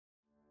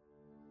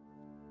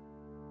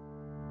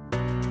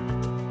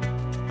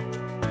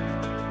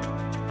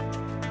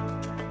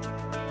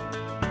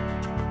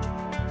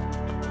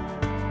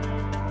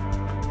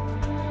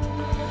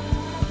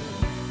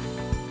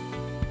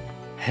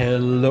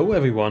Hello,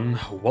 everyone.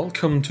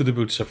 Welcome to the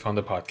Bootstrap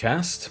Founder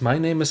Podcast. My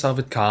name is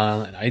Arvid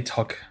Kahl, and I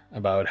talk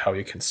about how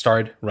you can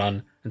start,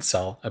 run, and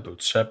sell a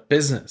Bootstrap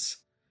business.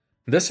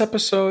 This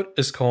episode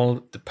is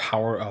called The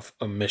Power of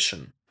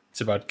Omission.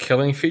 It's about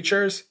killing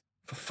features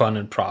for fun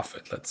and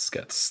profit. Let's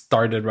get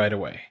started right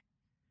away.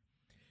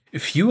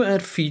 If you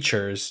add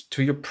features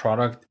to your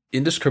product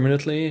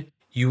indiscriminately,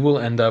 you will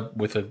end up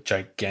with a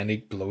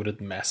gigantic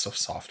bloated mess of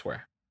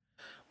software.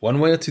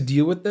 One way to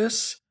deal with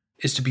this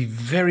is to be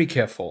very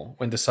careful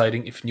when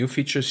deciding if new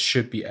features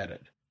should be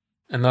added.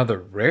 Another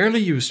rarely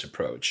used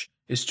approach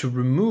is to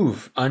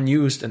remove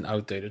unused and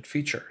outdated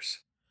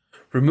features.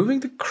 Removing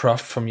the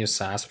cruft from your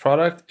SaaS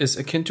product is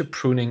akin to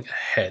pruning a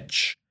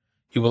hedge.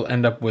 You will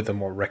end up with a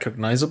more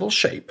recognizable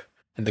shape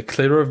and a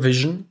clearer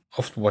vision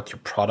of what your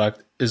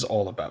product is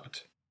all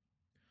about.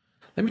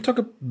 Let me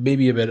talk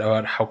maybe a bit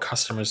about how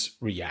customers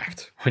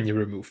react when you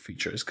remove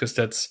features, because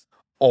that's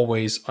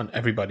always on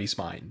everybody's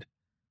mind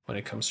when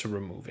it comes to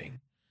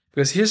removing.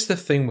 Because here's the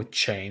thing with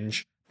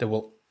change, there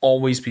will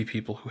always be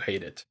people who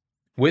hate it,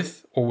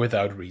 with or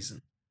without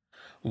reason.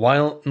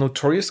 While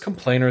notorious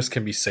complainers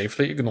can be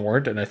safely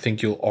ignored, and I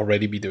think you'll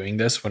already be doing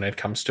this when it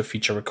comes to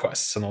feature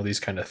requests and all these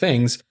kind of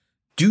things,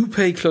 do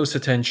pay close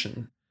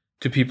attention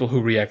to people who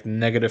react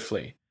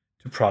negatively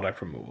to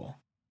product removal.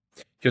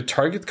 Your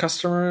target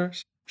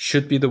customers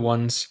should be the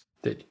ones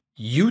that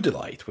you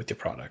delight with your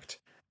product.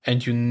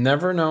 And you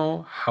never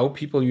know how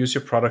people use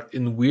your product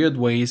in weird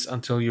ways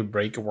until you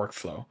break a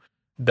workflow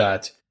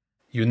that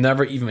you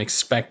never even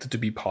expected to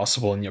be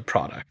possible in your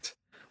product.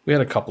 We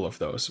had a couple of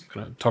those. I'm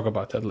going to talk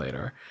about that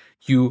later.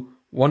 You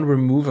want to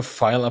remove a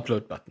file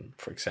upload button,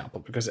 for example,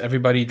 because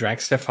everybody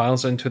drags their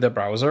files into their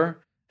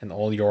browser, and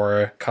all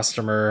your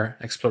customer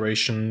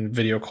exploration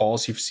video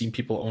calls, you've seen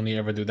people only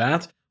ever do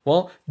that.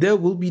 Well, there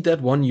will be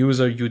that one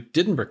user you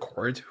didn't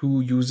record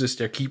who uses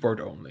their keyboard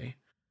only.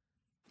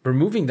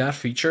 Removing that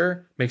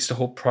feature makes the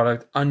whole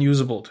product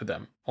unusable to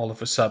them all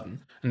of a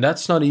sudden. And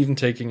that's not even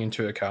taking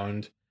into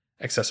account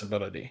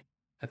accessibility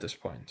at this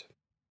point.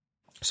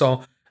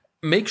 So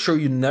make sure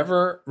you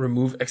never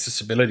remove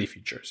accessibility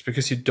features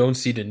because you don't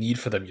see the need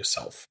for them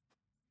yourself.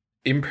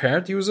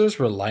 Impaired users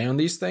rely on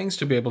these things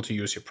to be able to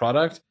use your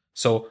product.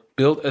 So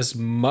build as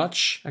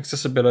much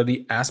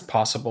accessibility as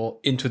possible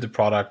into the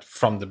product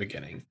from the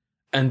beginning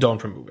and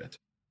don't remove it.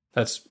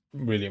 That's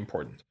really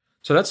important.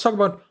 So let's talk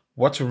about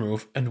what to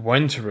remove and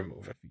when to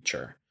remove a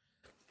feature.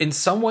 In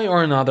some way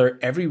or another,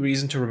 every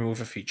reason to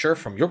remove a feature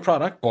from your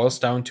product boils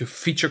down to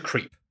feature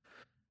creep.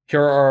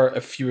 Here are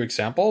a few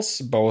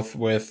examples, both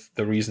with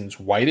the reasons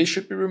why they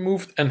should be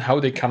removed and how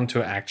they come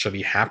to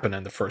actually happen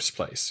in the first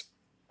place.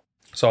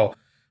 So,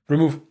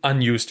 remove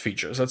unused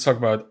features. Let's talk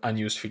about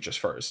unused features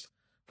first.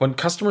 When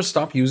customers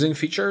stop using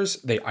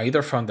features, they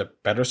either found a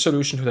better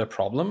solution to their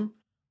problem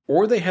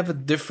or they have a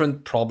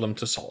different problem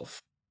to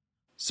solve.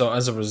 So,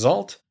 as a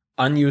result,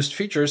 unused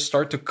features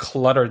start to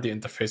clutter the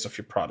interface of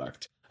your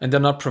product, and they're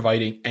not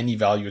providing any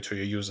value to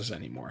your users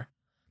anymore.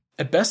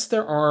 At best,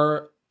 there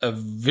are a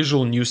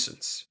visual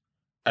nuisance.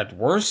 At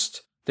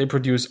worst, they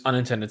produce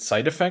unintended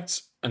side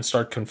effects and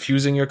start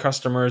confusing your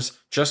customers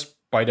just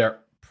by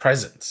their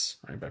presence,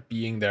 right? By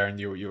being there in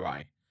your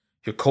UI.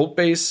 Your code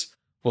base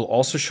will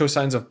also show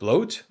signs of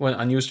bloat when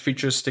unused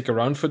features stick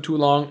around for too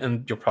long,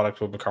 and your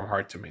product will become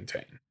hard to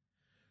maintain.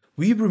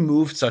 We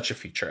removed such a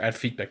feature at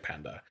Feedback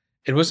Panda.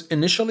 It was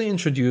initially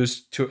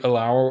introduced to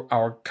allow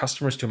our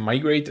customers to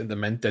migrate and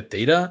amend their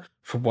data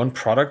from one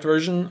product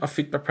version of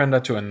Feedback Panda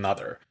to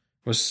another.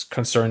 It was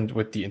concerned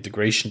with the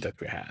integration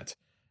that we had.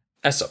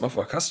 As some of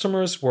our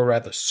customers were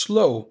rather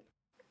slow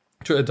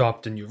to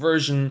adopt the new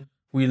version,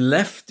 we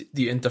left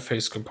the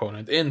interface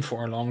component in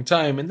for a long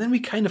time, and then we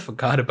kind of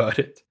forgot about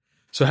it.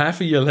 So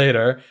half a year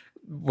later,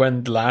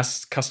 when the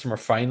last customer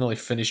finally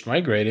finished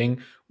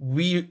migrating,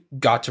 we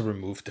got to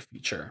remove the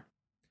feature.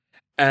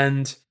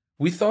 And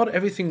we thought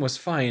everything was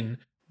fine,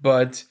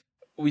 but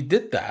we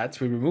did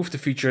that. We removed the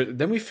feature.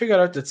 Then we figured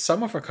out that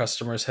some of our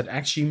customers had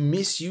actually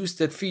misused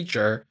that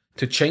feature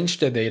to change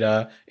their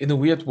data in a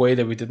weird way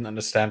that we didn't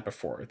understand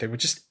before. They were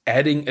just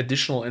adding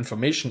additional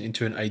information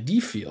into an ID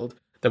field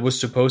that was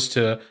supposed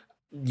to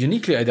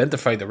uniquely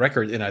identify the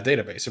record in our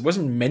database. It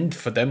wasn't meant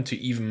for them to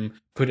even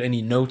put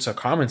any notes or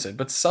comments in,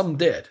 but some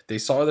did. They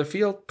saw the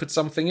field, put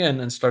something in,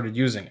 and started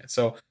using it.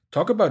 So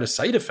talk about a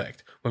side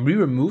effect. When we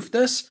removed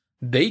this,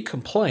 they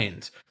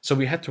complained. So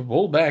we had to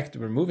roll back the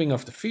removing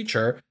of the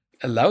feature,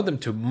 allow them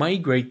to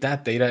migrate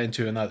that data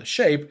into another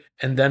shape,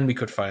 and then we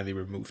could finally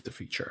remove the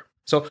feature.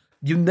 So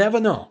you never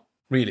know,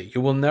 really.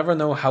 You will never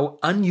know how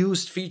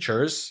unused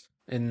features,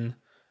 in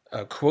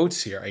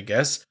quotes here, I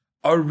guess,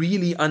 are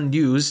really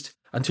unused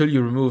until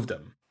you remove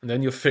them. And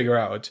then you'll figure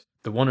out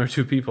the one or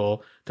two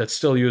people that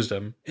still use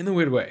them in a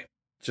weird way.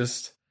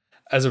 Just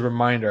as a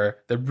reminder,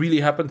 that really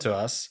happened to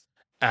us.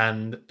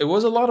 And it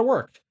was a lot of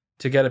work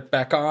to get it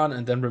back on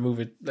and then remove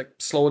it, like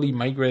slowly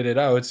migrate it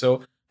out.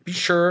 So be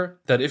sure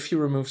that if you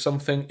remove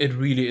something, it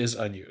really is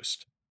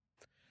unused.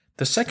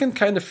 The second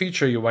kind of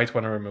feature you might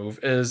want to remove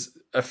is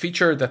a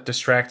feature that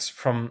distracts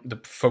from the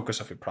focus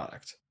of your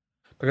product.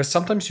 Because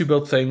sometimes you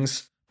build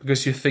things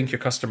because you think your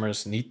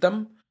customers need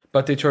them,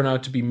 but they turn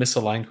out to be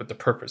misaligned with the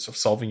purpose of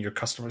solving your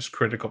customer's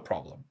critical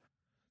problem.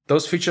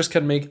 Those features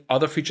can make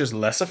other features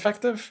less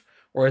effective,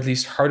 or at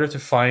least harder to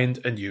find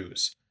and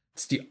use.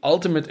 It's the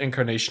ultimate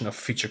incarnation of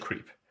feature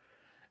creep.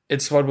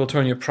 It's what will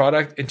turn your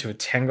product into a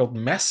tangled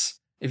mess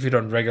if you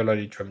don't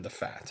regularly trim the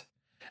fat.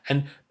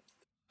 And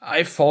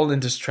I've fallen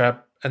into this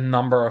trap a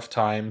number of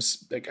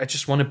times. Like, I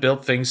just want to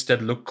build things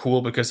that look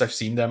cool because I've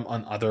seen them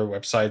on other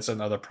websites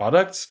and other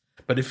products.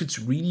 But if it's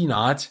really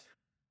not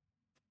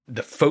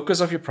the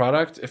focus of your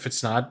product, if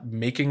it's not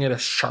making it a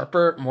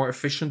sharper, more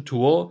efficient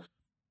tool,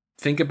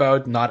 think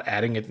about not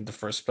adding it in the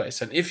first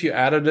place. And if you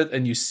added it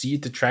and you see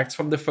it detracts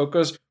from the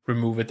focus,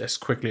 remove it as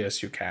quickly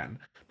as you can.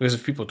 Because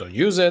if people don't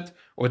use it,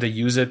 or they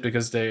use it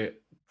because they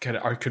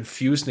are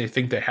confused and they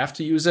think they have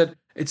to use it,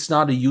 it's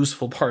not a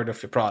useful part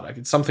of your product.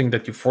 It's something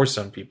that you force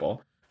on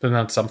people, but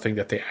not something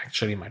that they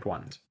actually might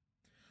want.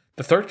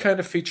 The third kind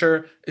of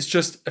feature is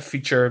just a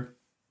feature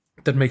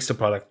that makes the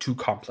product too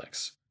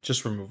complex.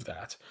 Just remove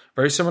that.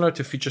 Very similar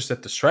to features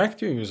that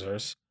distract your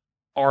users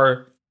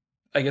are,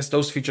 I guess,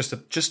 those features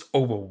that just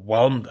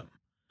overwhelm them.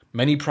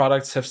 Many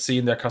products have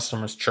seen their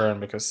customers churn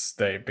because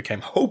they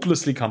became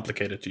hopelessly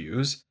complicated to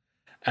use.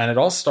 And it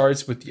all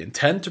starts with the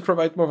intent to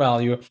provide more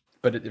value,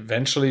 but it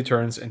eventually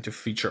turns into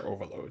feature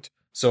overload.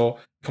 So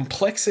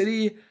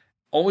complexity,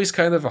 always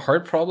kind of a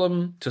hard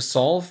problem to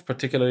solve,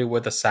 particularly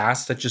with a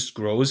SaaS that just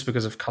grows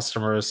because of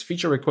customers'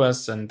 feature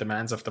requests and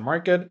demands of the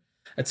market.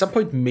 At some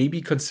point,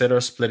 maybe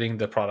consider splitting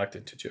the product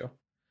into two.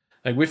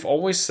 Like we've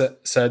always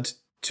said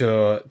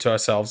to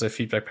ourselves at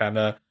Feedback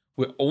Panda,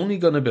 we're only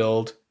going to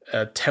build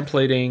a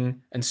templating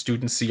and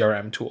student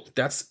CRM tool.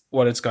 That's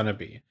what it's going to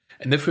be.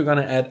 And if we're going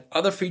to add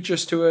other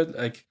features to it,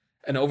 like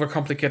an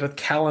overcomplicated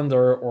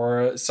calendar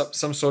or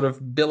some sort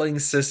of billing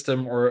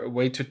system or a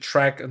way to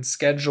track and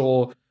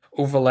schedule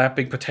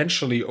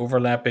potentially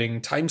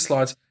overlapping time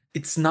slots,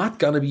 it's not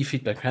going to be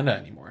Feedback Panda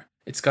anymore.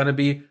 It's going to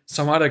be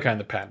some other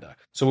kind of Panda.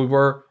 So we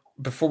were,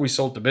 before we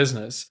sold the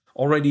business,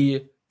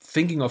 already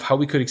thinking of how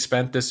we could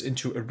expand this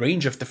into a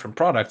range of different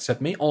products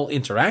that may all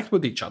interact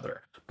with each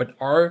other, but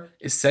are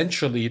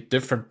essentially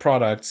different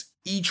products,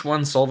 each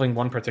one solving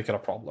one particular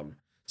problem.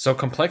 So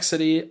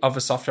complexity of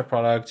a software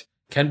product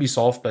can be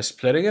solved by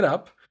splitting it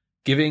up,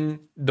 giving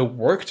the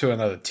work to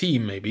another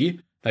team,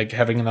 maybe, like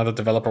having another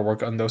developer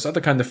work on those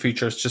other kind of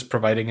features, just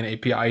providing an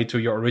API to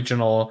your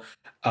original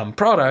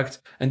product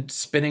and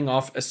spinning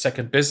off a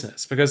second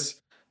business.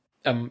 Because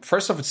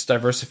first off, it's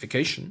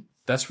diversification.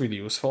 That's really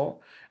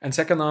useful. And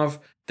second off,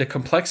 the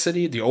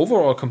complexity, the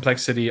overall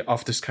complexity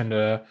of this kind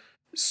of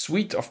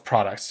suite of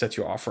products that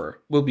you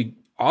offer will be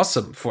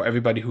awesome for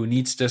everybody who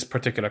needs this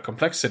particular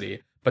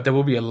complexity. But there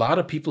will be a lot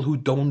of people who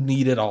don't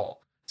need it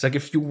all. It's like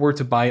if you were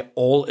to buy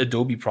all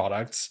Adobe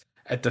products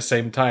at the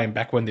same time,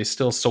 back when they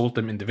still sold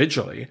them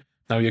individually,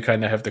 now you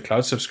kind of have the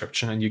cloud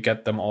subscription and you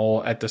get them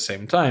all at the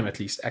same time. At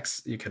least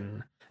you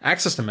can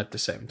access them at the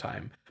same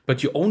time.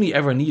 But you only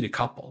ever need a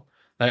couple.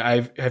 Like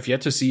I have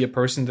yet to see a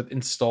person that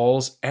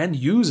installs and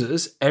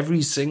uses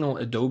every single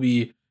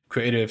Adobe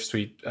Creative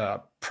Suite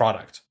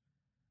product.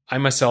 I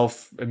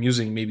myself am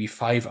using maybe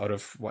 5 out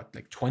of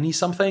 20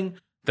 something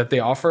that they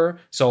offer.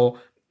 So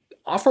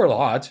offer a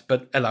lot,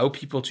 but allow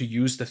people to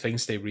use the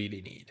things they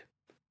really need.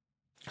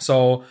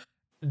 So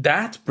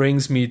that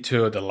brings me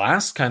to the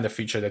last kind of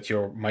feature that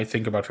you might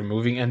think about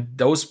removing, and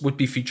those would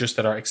be features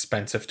that are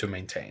expensive to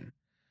maintain.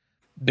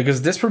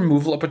 Because this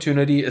removal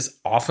opportunity is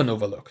often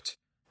overlooked,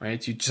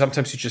 right?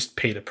 Sometimes you just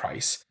pay the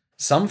price.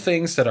 Some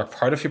things that are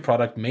part of your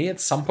product may at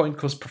some point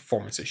cause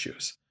performance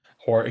issues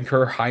or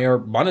incur higher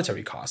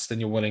monetary costs than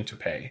you're willing to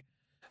pay.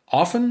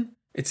 Often,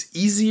 it's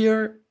easy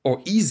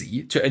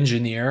to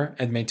engineer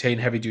and maintain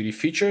heavy-duty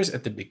features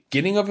at the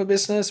beginning of a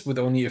business with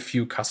only a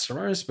few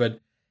customers, but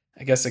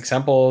I guess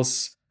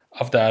examples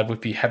of that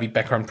would be heavy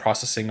background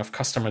processing of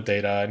customer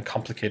data and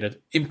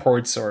complicated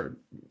imports or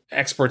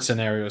export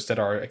scenarios that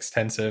are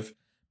extensive.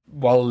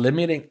 While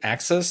limiting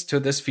access to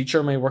this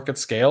feature may work at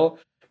scale,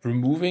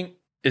 removing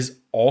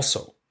is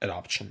also an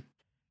option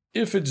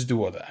if it's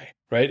do or die,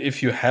 right?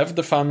 If you have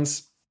the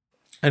funds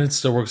and it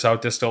still works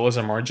out, there still is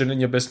a margin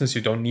in your business,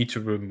 you don't need to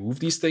remove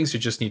these things, you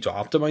just need to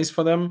optimize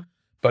for them.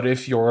 But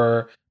if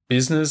your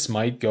business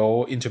might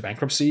go into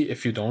bankruptcy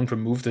if you don't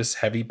remove this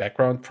heavy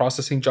background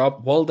processing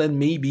job, well, then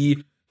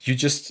maybe you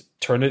just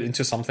turn it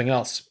into something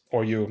else,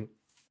 or you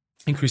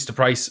increase the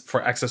price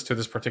for access to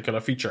this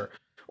particular feature,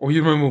 or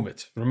you remove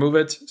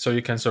it so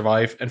you can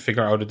survive and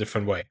figure out a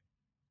different way.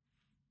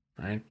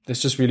 Right?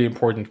 It's just really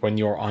important when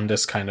you're on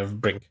this kind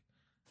of brink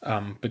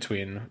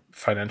between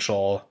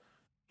financial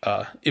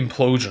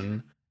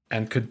implosion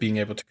and being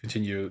able to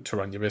continue to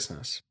run your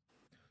business.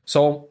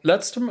 So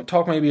let's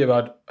talk maybe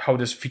about how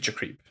this feature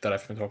creep that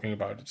I've been talking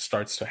about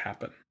starts to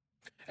happen.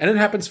 And it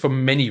happens for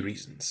many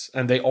reasons.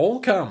 And they all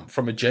come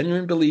from a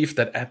genuine belief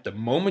that at the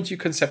moment you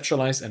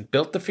conceptualize and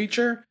build the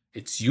feature,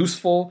 it's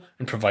useful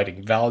and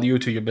providing value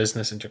to your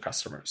business and your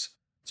customers.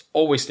 It's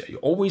always there. You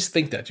always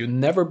think that. You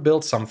never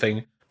build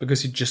something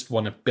because you just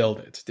want to build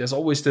it. There's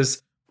always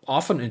this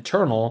often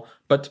internal,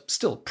 but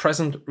still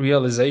present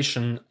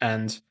realization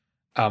and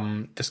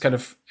this kind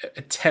of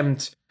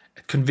attempt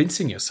at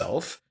convincing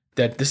yourself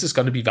that this is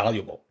going to be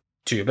valuable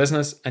to your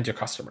business and your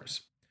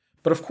customers.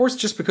 But of course,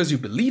 just because you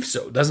believe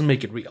so doesn't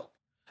make it real.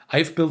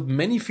 I've built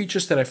many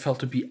features that I felt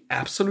to be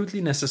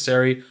absolutely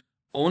necessary,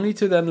 only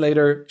to then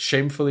later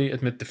shamefully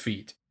admit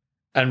defeat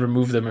and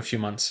remove them a few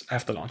months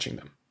after launching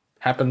them.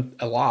 Happened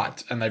a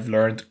lot, and I've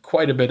learned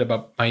quite a bit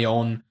about my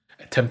own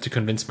attempt to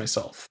convince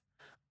myself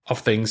of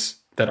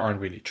things that aren't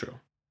really true.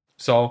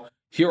 So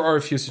here are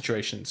a few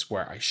situations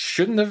where I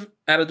shouldn't have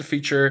added the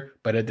feature,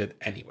 but I did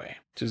anyway.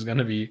 Just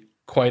gonna be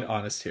quite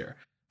honest here.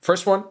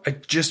 First one, I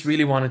just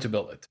really wanted to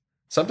build it.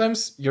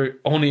 Sometimes you're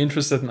only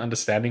interested in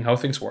understanding how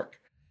things work,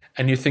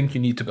 and you think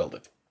you need to build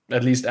it,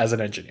 at least as an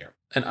engineer.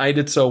 And I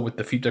did so with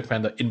the Feedback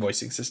Panda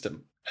invoicing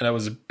system, and that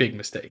was a big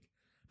mistake.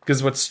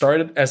 Because what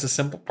started as a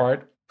simple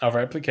part of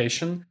our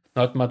application,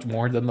 not much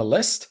more than a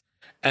list,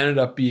 ended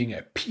up being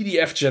a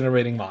PDF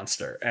generating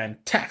monster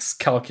and tax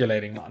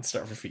calculating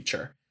monster of a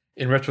feature.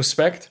 In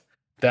retrospect,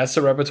 that's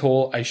a rabbit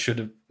hole I should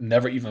have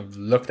never even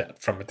looked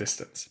at from a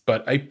distance.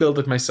 But I built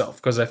it myself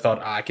because I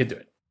thought I could do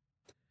it.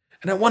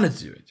 And I wanted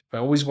to do it. I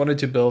always wanted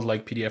to build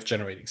like PDF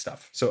generating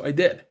stuff. So I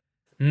did.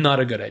 Not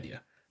a good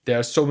idea. There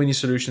are so many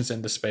solutions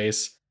in the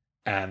space.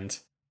 And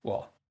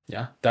well,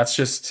 yeah, that's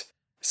just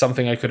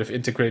something I could have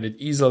integrated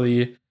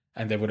easily,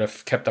 and they would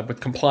have kept up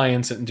with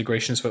compliance and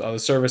integrations with other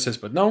services.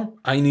 But no,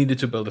 I needed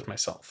to build it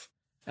myself.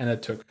 And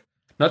it took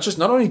not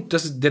only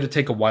did it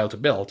take a while to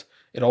build,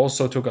 it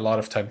also took a lot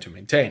of time to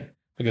maintain,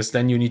 because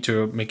then you need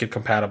to make it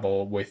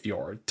compatible with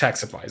your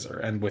tax advisor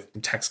and with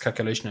tax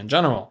calculation in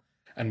general,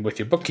 and with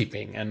your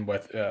bookkeeping and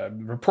with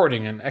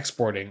reporting and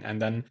exporting.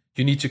 And then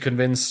you need to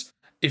convince,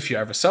 if you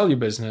ever sell your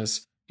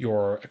business,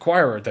 your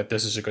acquirer that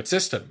this is a good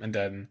system. And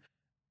then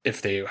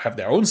if they have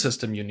their own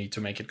system, you need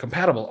to make it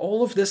compatible.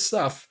 All of this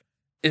stuff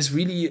is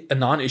really a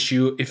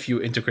non-issue if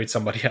you integrate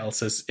somebody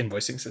else's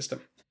invoicing system.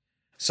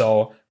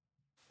 So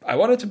I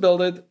wanted to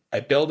build it, I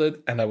built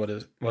it, and that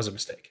was a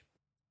mistake.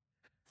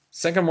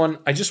 Second one,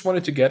 I just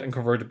wanted to get and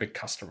convert a big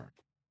customer.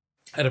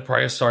 At a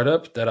prior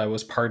startup that I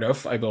was part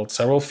of, I built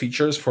several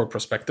features for a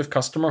prospective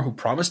customer who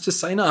promised to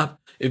sign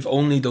up if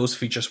only those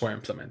features were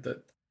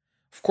implemented.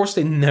 Of course,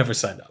 they never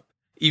signed up,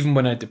 even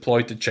when I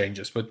deployed the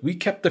changes, but we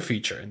kept the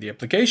feature in the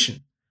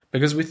application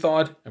because we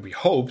thought and we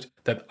hoped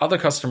that other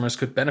customers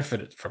could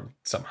benefit from it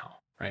somehow,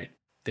 right?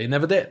 They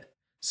never did.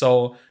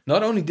 So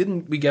not only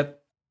didn't we get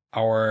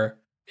our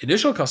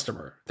initial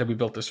customer that we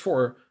built this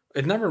for,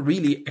 it never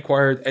really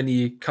acquired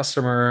any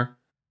customer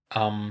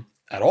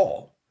at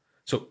all.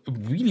 So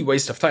really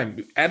waste of time.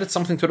 We added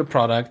something to the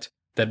product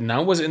that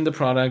now was in the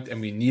product and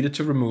we needed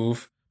to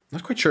remove. I'm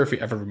not quite sure if we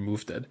ever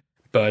removed it,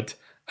 but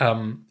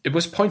it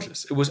was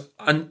pointless. It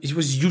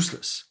was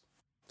useless.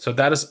 So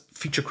that is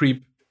feature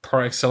creep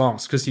par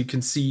excellence, because you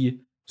can see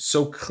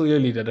so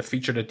clearly that a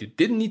feature that you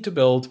didn't need to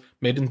build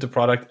made into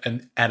product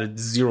and added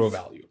zero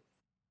value.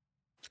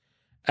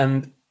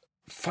 And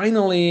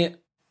finally,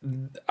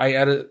 I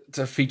added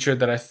a feature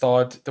that I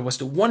thought that was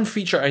the one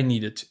feature I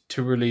needed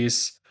to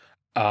release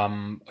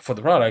for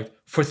the product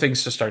for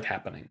things to start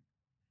happening.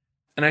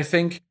 And I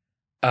think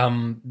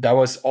that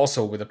was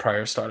also with a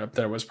prior startup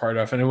that I was part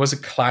of. And it was a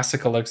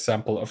classical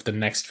example of the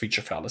next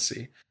feature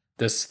fallacy.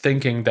 This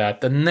thinking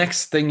that the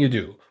next thing you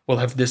do will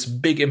have this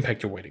big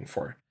impact you're waiting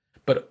for.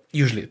 But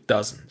usually it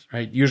doesn't,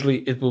 right?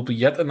 Usually it will be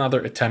yet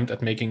another attempt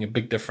at making a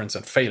big difference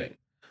and failing,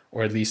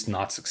 or at least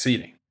not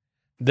succeeding.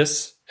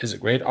 This is a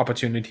great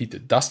opportunity to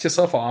dust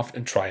yourself off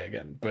and try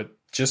again. But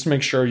just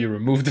make sure you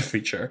remove the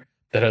feature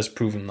that has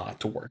proven not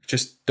to work.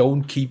 Just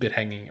don't keep it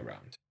hanging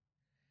around.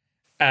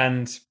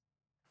 And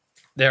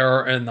there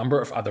are a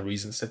number of other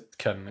reasons that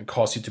can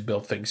cause you to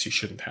build things you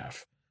shouldn't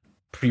have.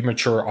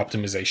 Premature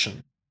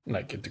optimization,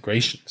 like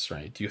integrations,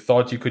 right? You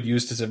thought you could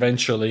use this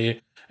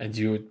eventually, and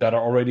you better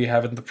already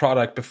have it in the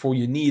product before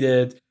you need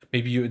it.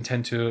 Maybe you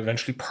intend to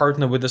eventually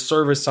partner with a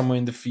service somewhere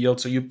in the field,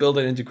 so you build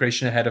an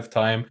integration ahead of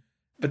time.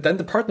 But then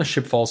the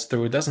partnership falls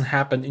through, it doesn't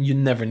happen, and you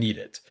never need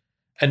it.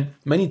 And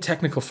many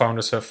technical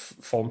founders have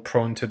fallen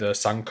prone to the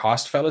sunk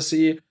cost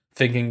fallacy,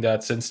 thinking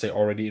that since they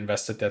already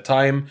invested their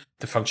time,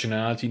 the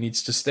functionality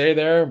needs to stay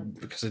there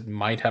because it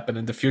might happen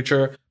in the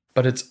future,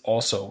 but it's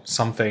also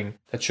something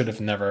that should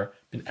have never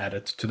been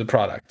added to the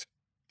product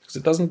because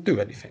it doesn't do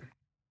anything.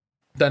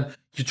 Then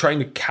you're trying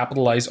to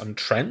capitalize on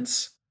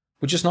trends,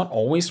 which is not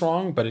always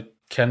wrong, but it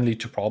can lead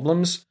to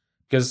problems.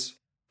 Because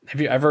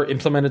have you ever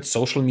implemented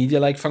social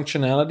media-like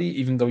functionality,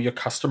 even though your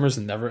customers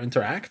never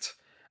interact?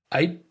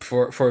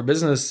 For a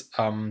business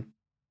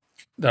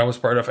that I was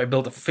part of, I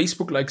built a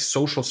Facebook-like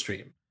social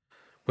stream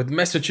with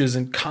messages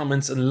and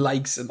comments and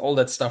likes and all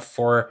that stuff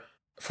for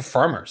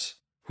farmers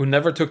who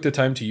never took the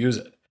time to use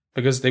it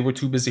because they were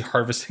too busy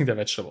harvesting their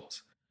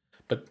vegetables.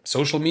 But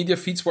social media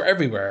feeds were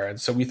everywhere, and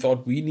so we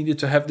thought we needed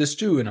to have this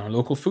too in our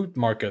local food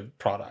market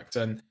product.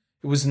 And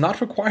it was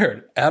not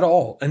required at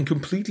all and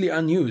completely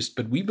unused,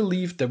 but we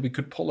believed that we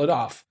could pull it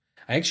off.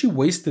 I actually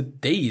wasted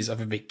days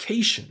of a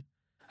vacation.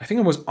 I think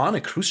I was on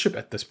a cruise ship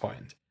at this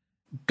point,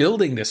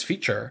 building this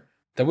feature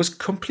that was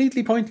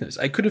completely pointless.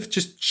 I could have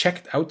just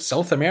checked out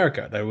South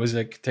America. That was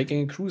like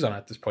taking a cruise on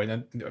at this point,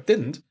 and I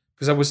didn't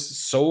because I was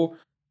so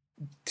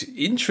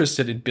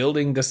interested in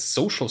building the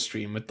social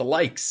stream with the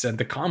likes and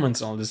the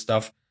comments and all this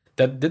stuff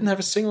that didn't have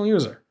a single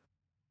user.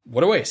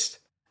 What a waste.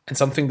 And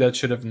something that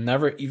should have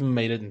never even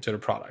made it into the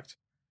product.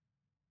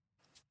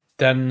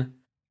 Then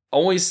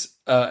always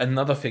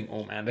another thing.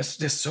 Oh man,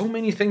 there's so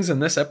many things in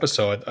this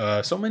episode.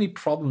 So many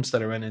problems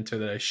that I ran into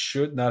that I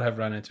should not have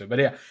run into. But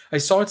yeah, I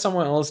saw it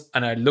somewhere else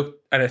and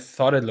I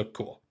thought it looked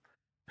cool.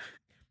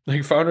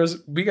 Like founders,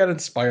 we get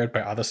inspired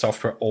by other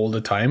software all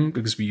the time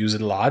because we use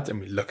it a lot and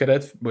we look at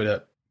it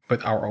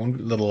with our own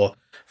little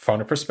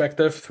founder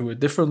perspective through a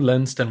different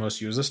lens than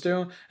most users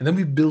do. And then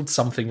we build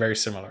something very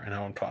similar in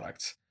our own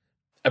products.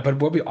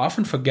 But what we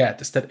often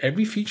forget is that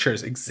every feature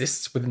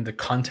exists within the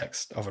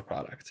context of a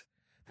product.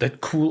 That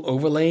cool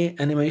overlay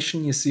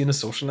animation you see in a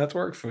social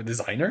network for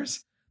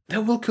designers,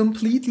 that will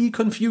completely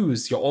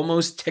confuse your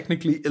almost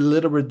technically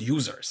illiterate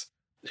users,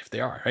 if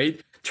they are,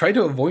 right? Try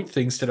to avoid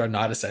things that are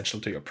not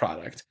essential to your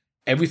product.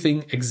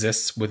 Everything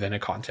exists within a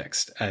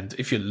context. And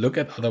if you look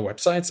at other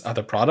websites,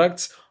 other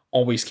products,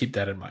 always keep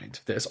that in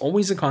mind. There's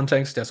always a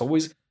context, there's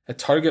always a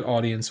target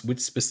audience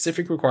with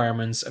specific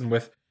requirements and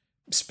with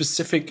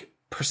specific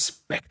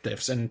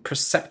perspectives and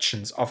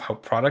perceptions of how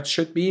products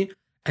should be.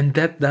 And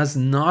that does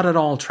not at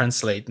all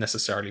translate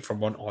necessarily from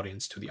one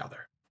audience to the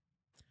other.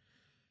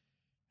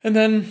 And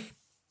then,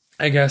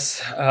 I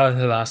guess,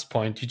 the last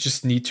point, you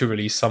just need to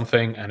release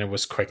something and it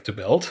was quick to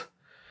build.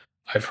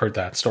 I've heard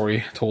that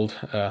story told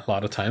a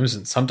lot of times,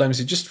 and sometimes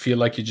you just feel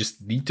like you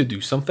just need to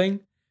do something.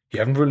 You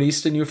haven't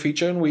released a new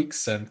feature in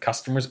weeks, and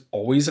customers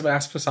always have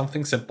asked for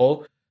something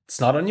simple. It's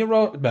not on your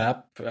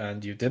roadmap,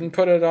 and you didn't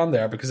put it on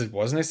there because it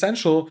wasn't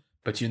essential,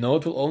 but you know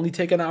it will only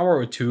take an hour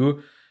or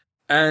two,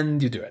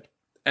 and you do it.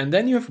 And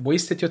then you have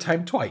wasted your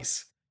time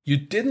twice. You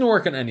didn't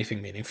work on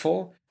anything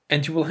meaningful,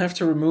 and you will have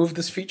to remove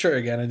this feature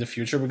again in the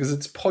future because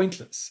it's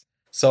pointless.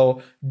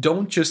 So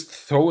don't just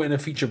throw in a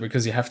feature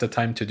because you have the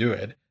time to do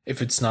it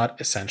if it's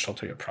not essential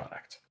to your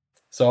product.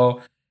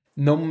 So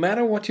no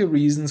matter what your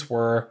reasons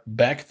were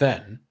back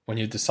then when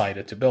you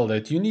decided to build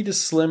it, you need a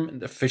slim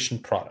and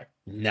efficient product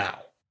now.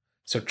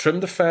 So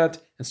trim the fat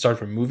and start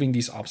removing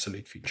these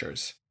obsolete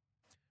features.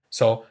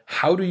 So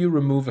how do you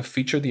remove a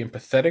feature the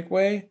empathetic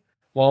way?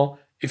 Well,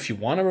 if you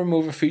want to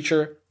remove a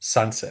feature,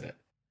 sunset it.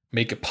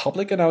 Make a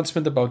public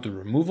announcement about the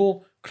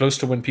removal close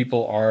to when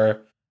people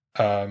are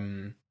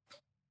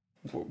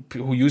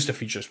who use the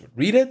features would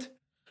read it,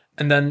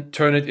 and then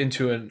turn it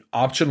into an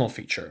optional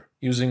feature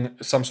using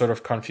some sort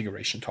of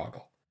configuration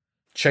toggle.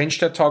 Change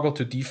that toggle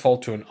to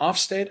default to an off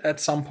state at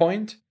some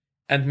point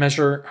and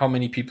measure how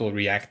many people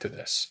react to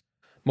this.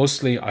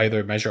 Mostly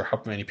either measure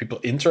how many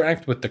people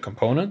interact with the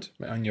component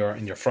in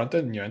your front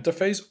end, in your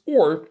interface,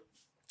 or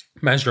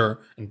measure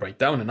and write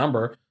down a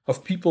number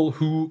of people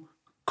who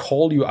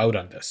call you out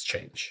on this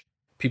change.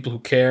 People who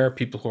care,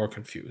 people who are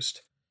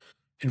confused.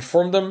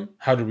 Inform them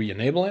how to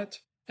re-enable it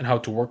and how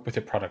to work with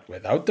your product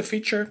without the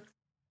feature.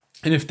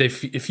 And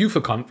if you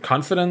feel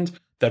confident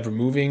that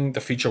removing the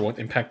feature won't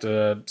impact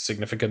a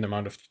significant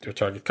amount of your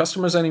target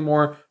customers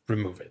anymore,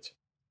 remove it.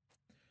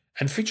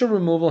 And feature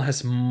removal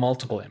has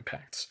multiple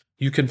impacts.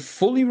 You can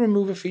fully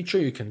remove a feature,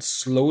 you can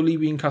slowly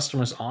wean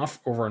customers off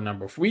over a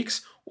number of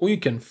weeks, or you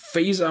can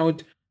phase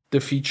out the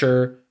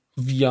feature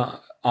via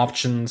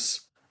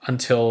options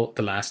until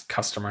the last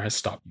customer has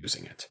stopped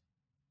using it.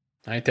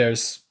 Right?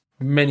 There's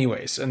many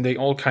ways, and they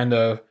all kind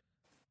of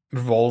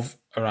revolve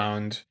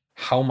around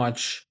how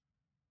much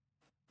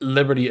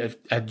liberty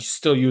at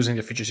still using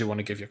the features you want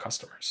to give your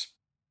customers.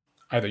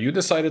 Either you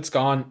decide it's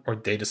gone or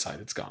they decide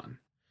it's gone.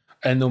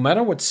 And no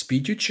matter what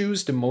speed you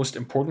choose, the most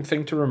important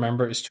thing to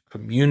remember is to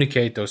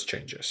communicate those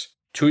changes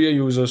to your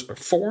users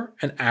before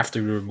and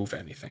after you remove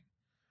anything.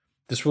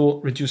 This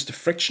will reduce the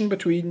friction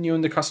between you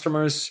and the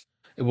customers.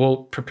 It will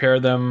prepare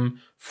them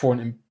for an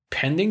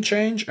impending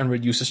change and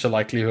reduces the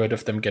likelihood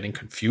of them getting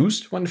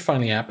confused when it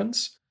finally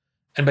happens.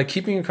 And by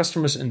keeping your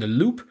customers in the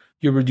loop,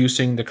 you're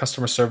reducing the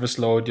customer service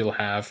load you'll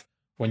have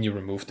when you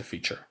remove the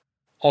feature.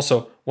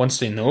 Also, once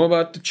they know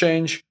about the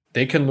change,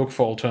 they can look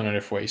for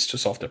alternative ways to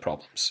solve their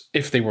problems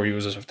if they were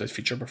users of that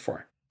feature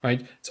before,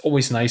 right? It's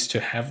always nice to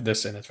have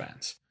this in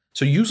advance.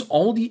 So use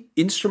all the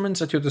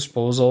instruments at your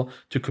disposal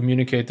to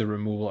communicate the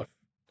removal of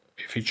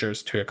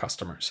features to your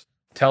customers.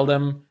 Tell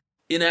them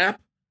in-app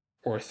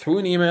or through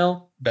an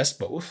email, best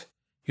both.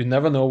 You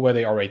never know where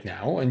they are right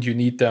now, and you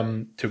need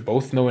them to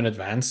both know in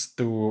advance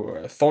through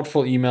a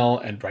thoughtful email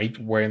and right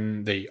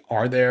when they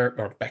are there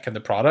or back in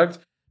the product,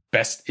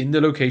 best in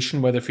the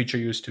location where the feature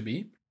used to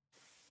be.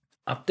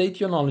 Update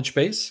your knowledge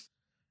base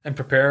and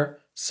prepare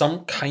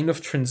some kind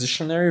of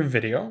transitionary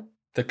video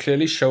that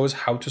clearly shows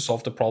how to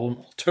solve the problem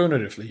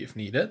alternatively if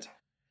needed.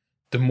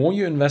 The more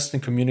you invest in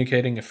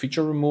communicating a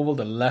feature removal,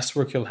 the less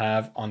work you'll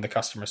have on the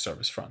customer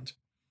service front.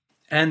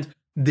 And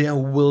there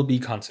will be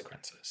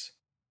consequences.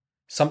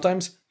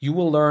 Sometimes you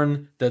will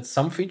learn that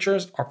some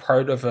features are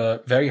part of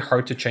a very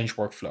hard to change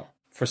workflow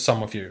for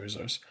some of your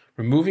users.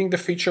 Removing the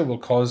feature will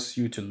cause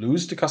you to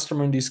lose the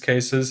customer in these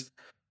cases,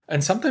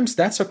 And sometimes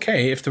that's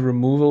okay if the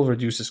removal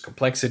reduces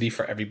complexity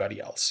for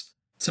everybody else.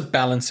 It's a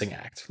balancing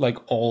act, like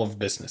all of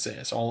business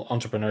is. All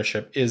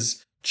entrepreneurship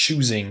is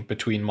choosing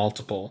between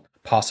multiple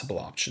possible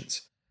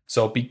options.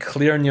 So be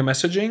clear in your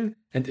messaging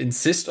and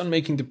insist on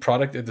making the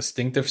product a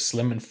distinctive,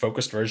 slim, and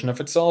focused version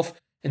of itself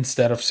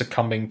instead of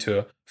succumbing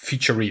to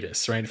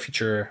featureitis, right?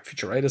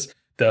 Featureitis,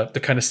 the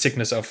kind of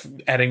sickness of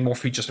adding more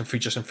features and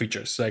features and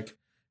features. Like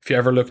if you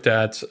ever looked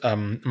at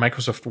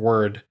Microsoft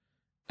Word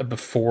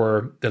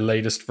before the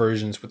latest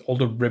versions with all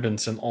the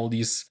ribbons and all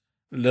these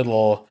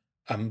little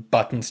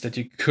buttons that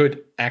you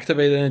could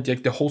activate in it,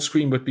 like the whole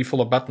screen would be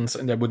full of buttons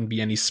and there wouldn't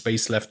be any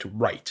space left to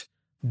write.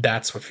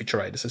 That's what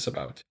featureitis is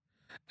about.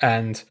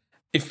 And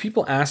if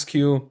people ask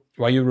you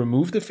why you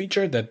remove the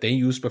feature that they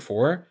used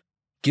before,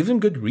 give them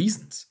good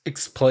reasons.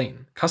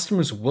 Explain.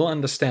 Customers will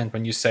understand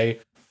when you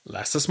say,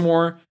 less is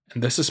more,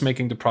 and this is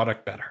making the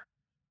product better.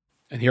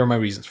 And here are my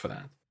reasons for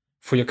that.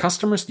 For your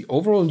customers, the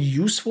overall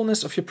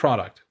usefulness of your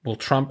product will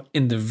trump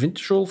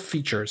individual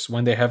features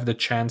when they have the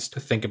chance to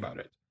think about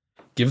it.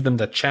 Give them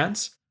that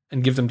chance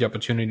and give them the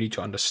opportunity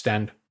to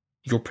understand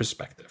your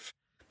perspective.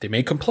 They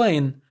may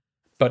complain,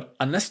 but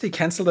unless they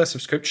cancel their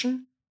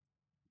subscription,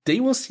 they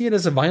will see it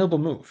as a viable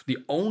move.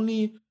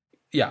 Only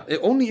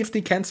if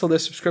they cancel their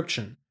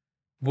subscription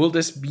will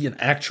this be an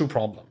actual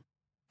problem.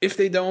 If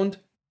they don't,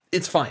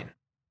 it's fine.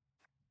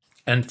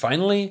 And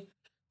finally,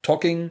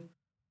 talking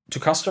to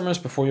customers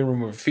before you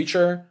remove a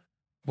feature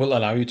will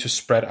allow you to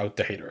spread out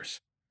the haters.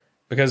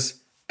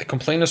 Because the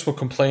complainers will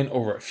complain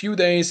over a few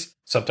days,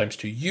 sometimes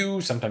to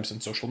you, sometimes on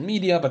social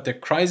media, but their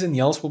cries and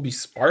yells will be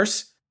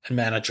sparse and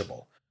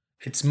manageable.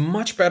 It's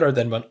much better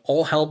than when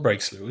all hell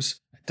breaks loose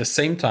at the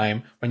same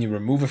time when you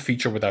remove a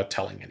feature without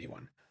telling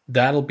anyone.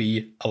 That'll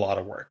be a lot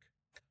of work.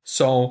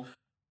 So,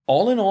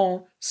 all in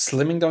all,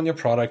 slimming down your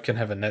product can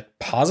have a net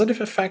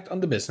positive effect on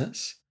the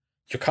business,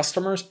 your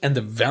customers, and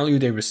the value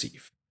they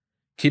receive.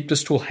 Keep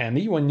this tool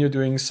handy when you're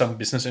doing some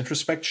business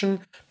introspection.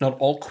 Not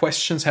all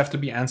questions have to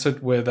be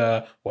answered with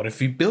what if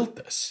we built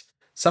this?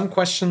 Some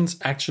questions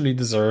actually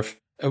deserve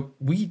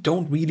we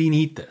don't really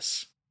need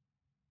this.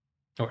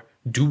 Or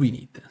do we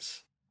need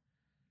this?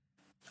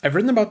 I've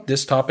written about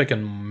this topic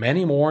and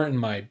many more in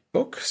my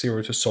book,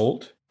 Zero to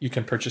Sold. You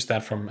can purchase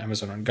that from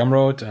Amazon and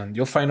Gumroad, and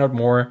you'll find out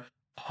more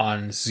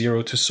on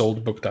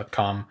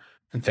zerotosoldbook.com.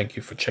 And thank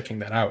you for checking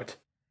that out.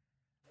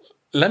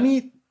 Let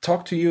me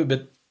talk to you a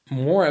bit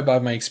more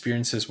about my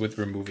experiences with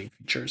removing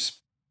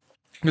features,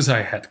 because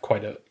I had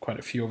quite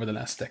a few over the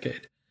last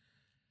decade.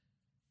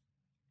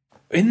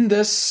 In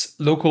this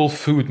local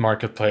food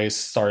marketplace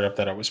startup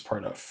that I was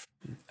part of,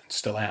 and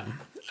still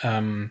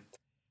am,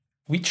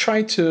 we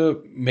try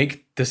to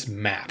make this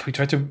map. We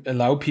try to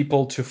allow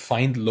people to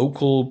find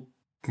local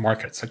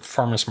markets, like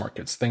farmers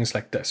markets, things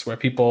like this, where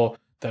people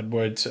that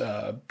would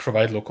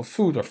provide local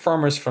food or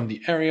farmers from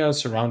the area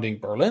surrounding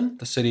Berlin,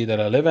 the city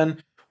that I live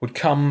in, would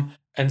come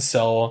and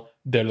sell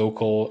their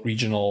local,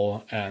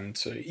 regional, and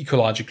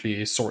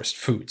ecologically sourced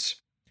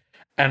foods.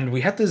 And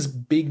we had this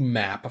big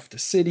map of the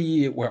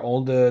city where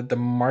all the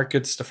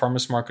markets, the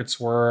farmers markets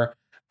were.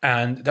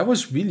 And that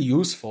was really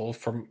useful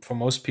for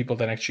most people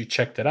that actually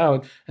checked it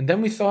out. And then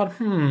we thought,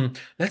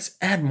 let's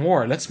add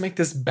more. Let's make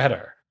this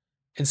better.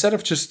 Instead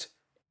of just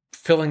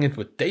filling it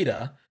with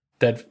data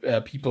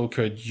that people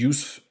could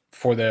use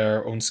for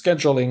their own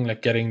scheduling,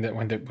 like getting that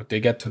when they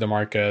get to the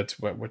market,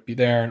 what would be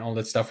there and all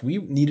that stuff, we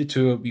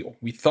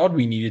thought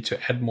we needed to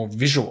add more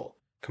visual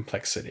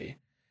complexity.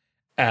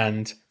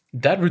 And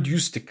that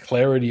reduced the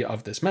clarity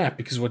of this map,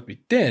 because what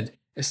we did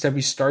is that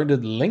we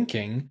started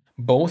linking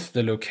both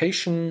the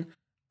location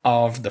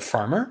of the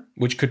farmer,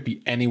 which could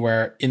be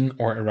anywhere in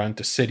or around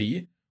the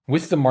city,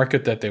 with the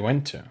market that they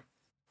went to.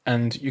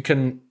 And you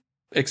can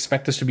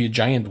expect this to be a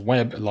giant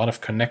web, a lot of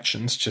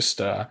connections.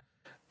 Just on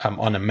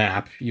a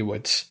map, you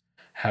would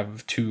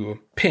have two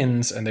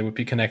pins and they would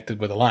be connected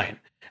with a line.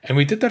 And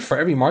we did that for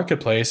every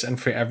marketplace and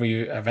for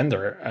every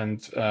vendor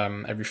and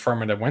every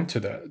farmer that went to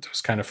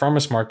those kind of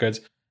farmers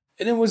markets.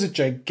 And it was a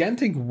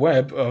gigantic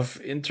web of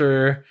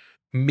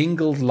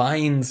intermingled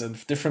lines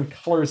of different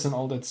colors and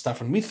all that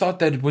stuff. And we thought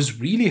that it was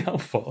really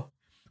helpful.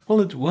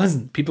 Well, it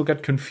wasn't. People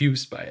got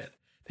confused by it.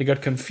 They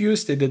got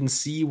confused. They didn't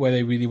see where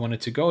they really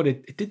wanted to go. They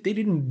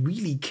didn't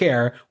really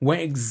care where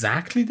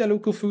exactly the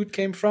local food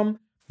came from.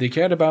 They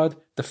cared about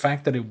the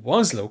fact that it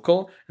was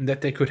local and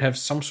that they could have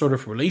some sort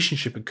of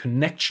relationship and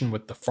connection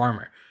with the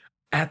farmer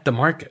at the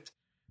market.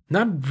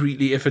 Not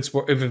really if it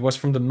was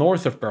from the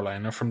north of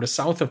Berlin or from the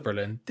south of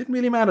Berlin. Didn't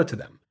really matter to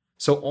them.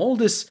 So all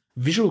this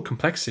visual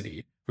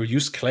complexity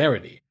reduced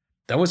clarity.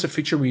 That was a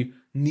feature we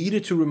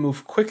needed to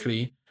remove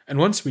quickly. And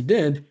once we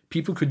did,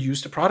 people could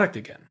use the product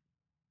again.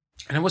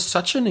 And it was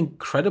such an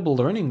incredible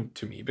learning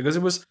to me, because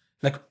it was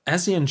like,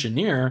 as the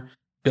engineer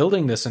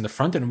building this in the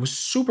front end, it was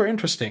super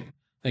interesting.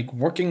 Like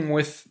working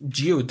with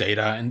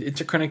geodata and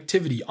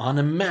interconnectivity on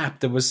a map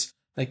that was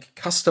like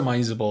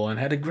customizable and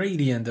had a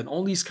gradient and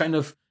all these kind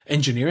of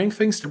engineering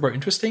things that were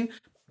interesting.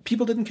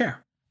 People didn't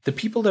care. The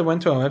people that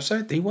went to our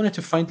website, they wanted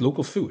to find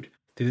local food.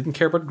 They didn't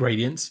care about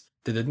gradients.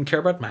 They didn't care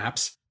about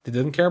maps. They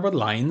didn't care about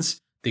lines.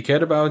 They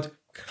cared about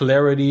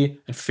clarity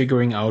and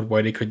figuring out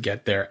where they could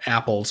get their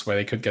apples, where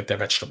they could get their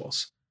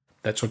vegetables.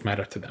 That's what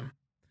mattered to them.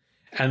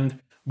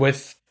 And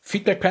with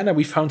Feedback Panda,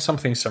 we found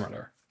something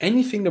similar.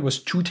 Anything that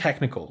was too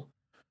technical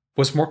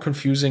was more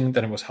confusing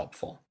than it was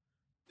helpful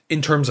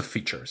in terms of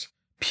features.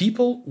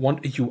 People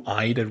want a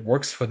UI that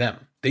works for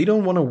them. They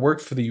don't want to work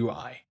for the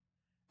UI.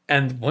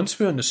 And once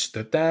we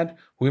understood that,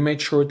 we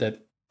made sure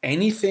that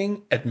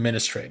anything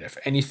administrative,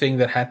 anything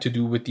that had to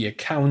do with the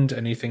account,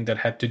 anything that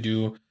had to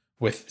do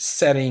with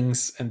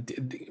settings and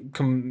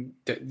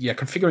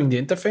configuring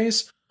the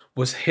interface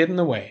was hidden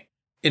away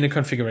in a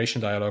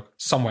configuration dialog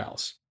somewhere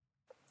else.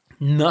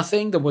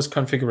 Nothing that was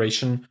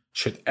configuration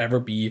should ever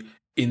be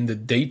in the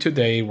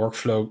day-to-day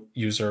workflow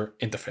user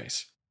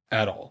interface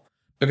at all.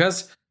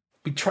 Because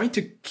we tried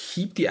to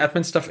keep the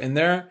admin stuff in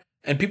there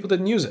and people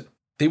didn't use it.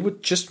 They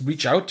would just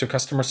reach out to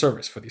customer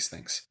service for these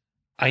things.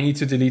 I need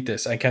to delete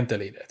this. I can't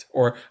delete it.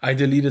 Or I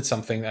deleted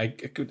something. I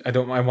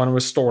want to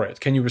restore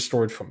it. Can you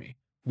restore it for me?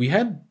 We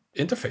had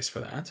interface for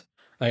that.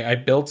 I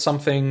built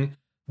something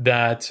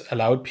that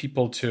allowed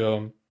people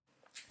to,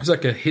 it was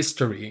like a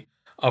history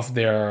of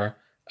their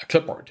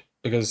clipboard,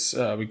 because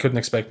we couldn't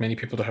expect many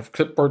people to have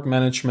clipboard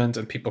management,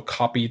 and people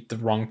copied the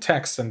wrong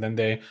text and then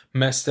they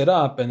messed it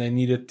up and they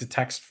needed the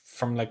text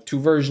from like 2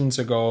 versions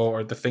ago,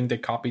 or the thing they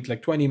copied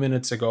like 20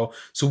 minutes ago.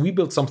 So we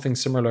built something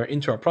similar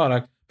into our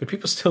product, but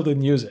people still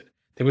didn't use it.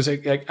 There was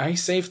like, I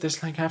saved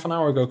this like half an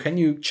hour ago. Can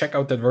you check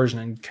out that version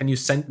and can you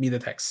send me the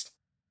text?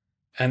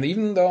 And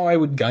even though I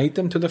would guide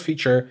them to the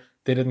feature,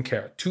 they didn't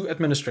care. Too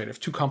administrative,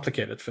 too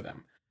complicated for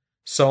them.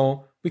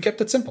 So we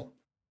kept it simple.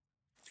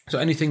 So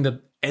anything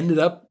that ended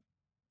up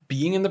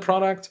being in the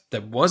product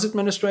that was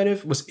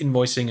administrative was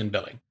invoicing and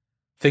billing.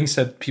 Things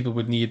that people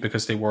would need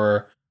because they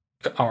were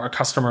our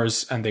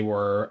customers and they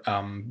were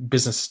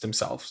businesses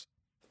themselves.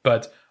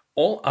 But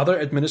all other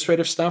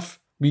administrative stuff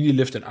really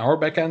lived in our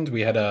backend.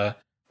 We had a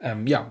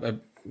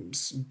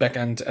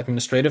backend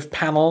administrative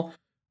panel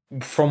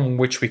from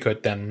which we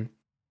could then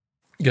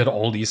get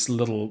all these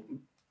little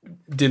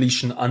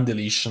deletion,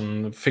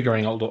 undeletion,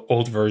 figuring out the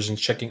old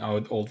versions, checking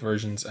out old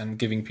versions and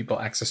giving people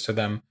access to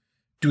them.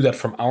 Do that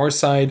from our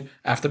side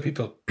after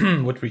people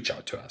would reach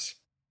out to us.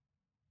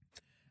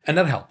 And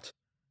that helped,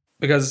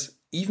 because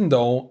even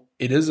though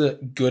it is a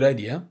good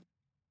idea,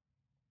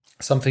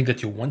 something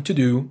that you want to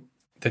do,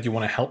 that you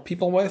want to help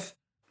people with,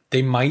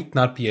 they might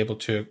not be able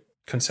to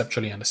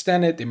conceptually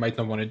understand it. They might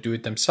not want to do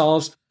it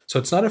themselves. So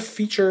it's not a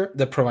feature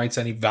that provides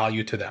any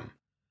value to them.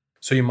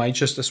 So you might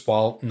just as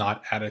well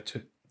not add it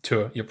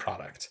to your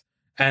product.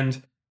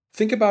 And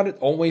think about it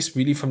always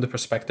really from the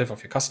perspective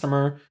of your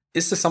customer.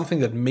 Is this something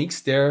that makes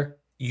their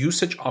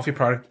usage of your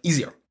product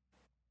easier?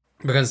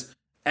 Because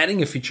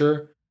adding a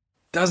feature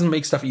doesn't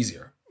make stuff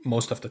easier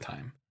most of the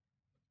time,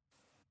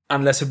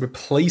 unless it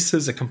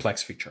replaces a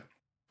complex feature.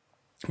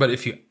 But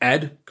if you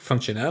add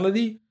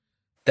functionality,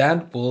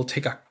 that will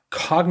take a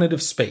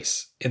cognitive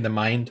space in the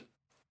mind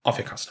of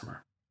your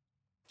customer.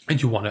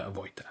 And you want to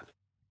avoid that.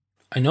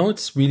 I know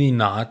it's really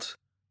not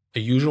a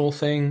usual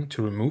thing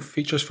to remove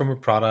features from a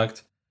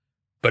product,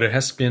 but it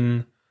has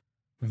been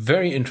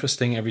very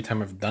interesting every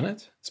time I've done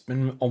it. It's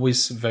been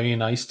always very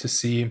nice to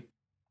see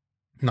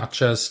not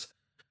just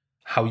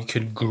how you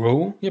can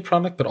grow your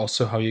product, but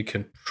also how you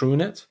can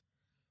prune it.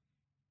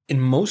 In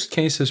most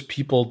cases,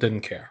 people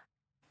didn't care.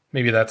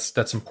 Maybe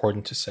that's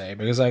important to say,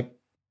 because I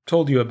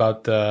told you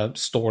about the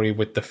story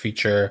with the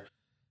feature,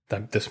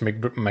 this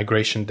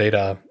migration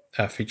data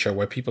feature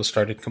where people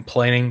started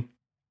complaining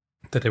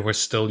that they were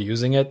still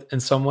using it in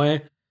some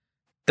way.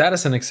 That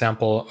is an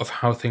example of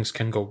how things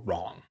can go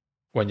wrong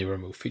when you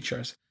remove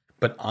features.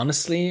 But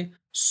honestly,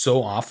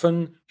 so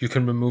often you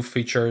can remove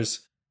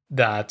features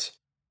that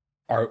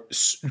are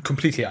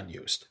completely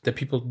unused, that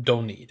people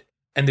don't need,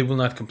 and they will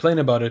not complain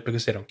about it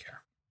because they don't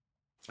care.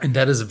 And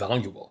that is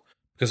valuable,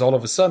 because all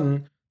of a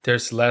sudden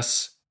there's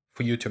less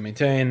for you to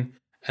maintain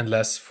and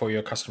less for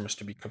your customers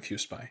to be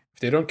confused by. If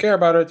they don't care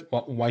about it,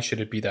 well, why should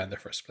it be there in the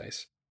first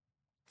place?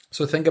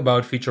 So think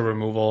about feature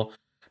removal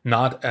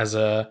not as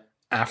a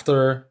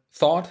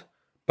afterthought,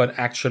 but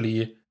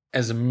actually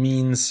as a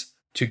means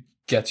to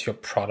get your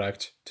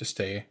product to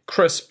stay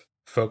crisp,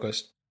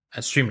 focused,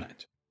 and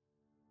streamlined.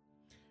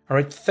 All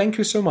right, thank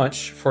you so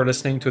much for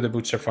listening to the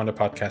Bootstrap Founder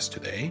podcast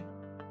today.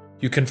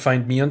 You can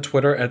find me on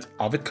Twitter at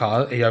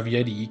AvidKahl,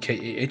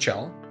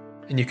 ARVIDKAHL,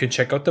 and you can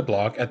check out the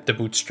blog at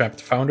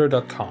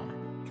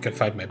thebootstrappedfounder.com. You can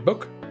find my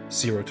book,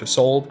 Zero to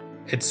Sold,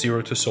 at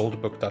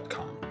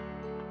zerotosoldbook.com.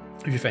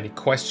 If you have any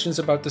questions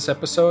about this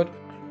episode,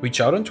 reach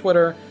out on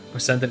Twitter or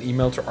send an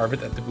email to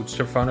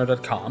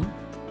arvid@thebootstrapfounder.com.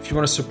 If you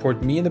want to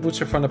support me in the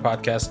Bootstrap Founder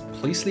podcast,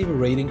 please leave a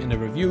rating and a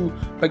review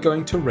by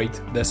going to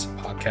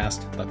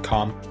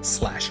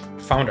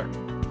ratethispodcast.com/founder.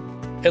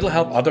 It'll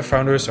help other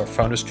founders or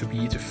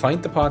founders-to-be to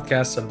find the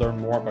podcast and learn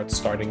more about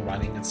starting,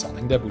 running, and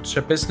selling their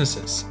Bootstrap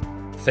businesses.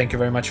 Thank you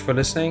very much for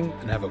listening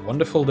and have a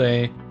wonderful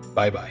day.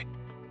 Bye-bye.